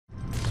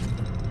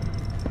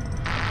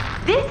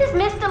This is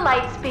Miss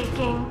Delight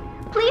speaking.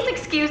 Please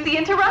excuse the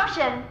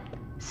interruption.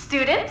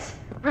 Students,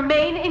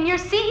 remain in your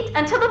seat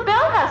until the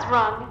bell has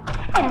rung.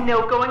 And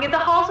no going in the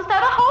halls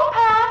without a hall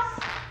pass.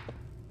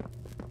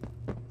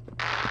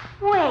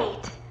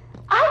 Wait,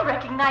 I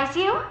recognize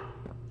you.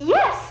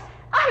 Yes,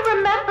 I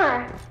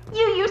remember.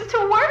 You used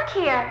to work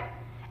here.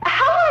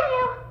 How are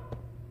you?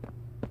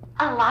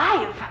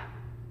 Alive.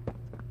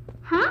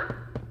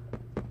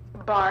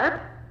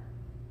 Barb?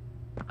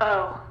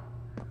 Oh.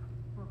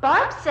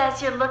 Barb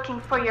says you're looking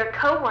for your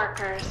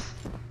co-workers.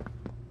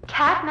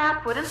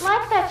 Catnap wouldn't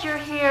like that you're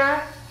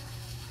here.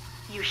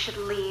 You should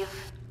leave.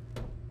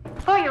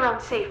 For your own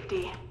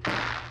safety.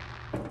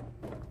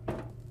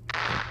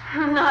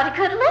 Not a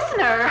good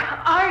listener,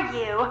 are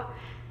you?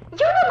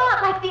 You're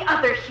not like the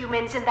other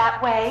humans in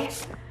that way.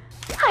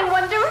 I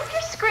wonder if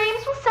your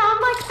screams will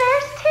sound like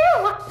theirs too.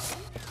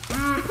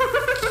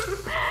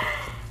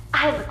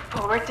 I look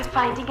forward to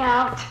finding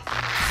out.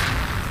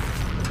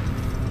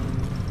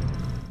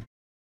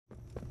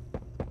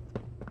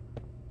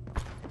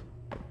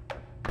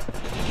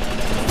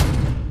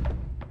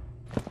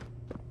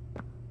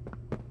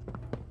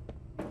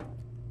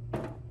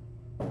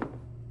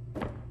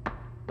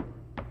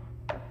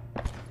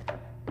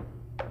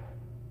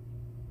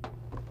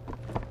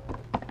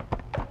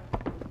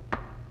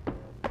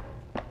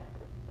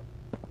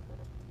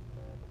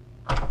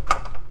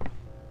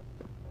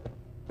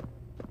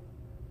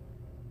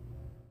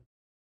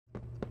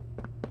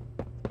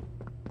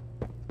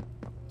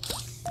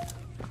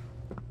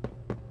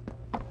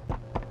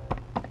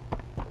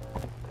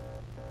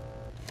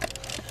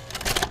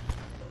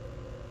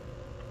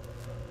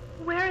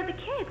 Where are the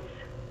kids?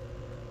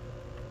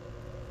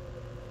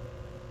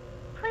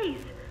 Please,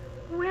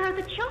 where are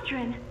the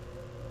children?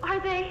 Are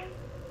they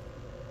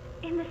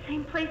in the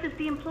same place as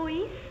the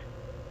employees?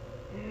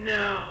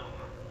 No.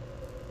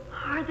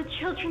 Are the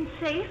children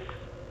safe?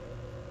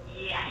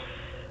 Yes.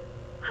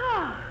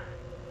 Ah,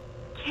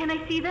 can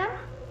I see them?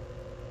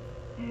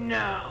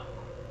 No.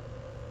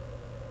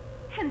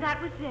 And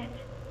that was it.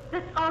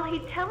 That's all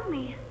he'd tell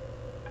me.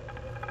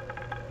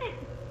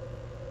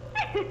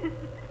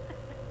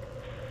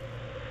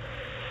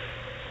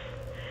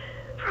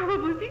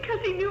 Probably because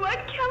he knew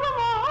I'd kill them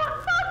all.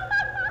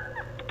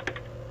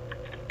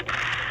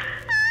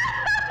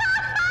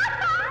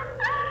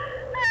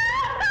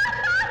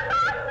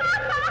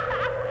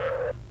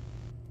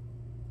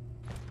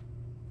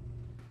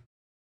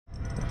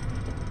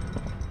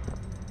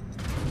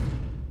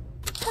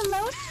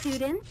 Hello,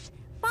 students.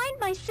 Find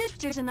my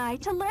sisters and I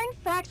to learn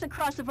facts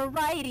across a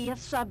variety of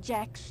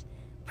subjects.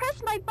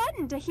 Press my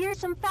button to hear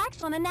some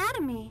facts on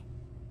anatomy.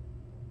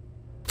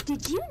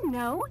 Did you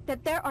know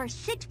that there are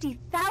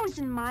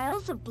 60,000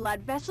 miles of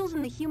blood vessels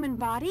in the human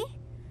body?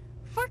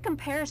 For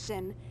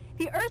comparison,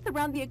 the Earth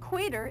around the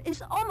equator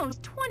is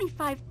almost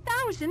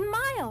 25,000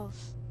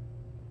 miles.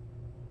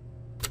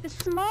 The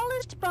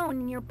smallest bone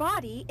in your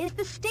body is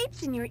the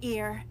stapes in your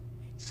ear.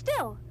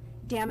 Still,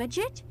 damage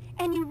it,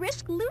 and you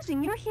risk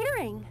losing your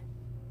hearing.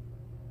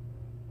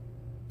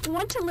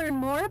 Want to learn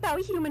more about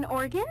human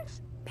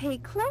organs? Pay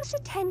close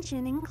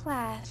attention in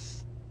class.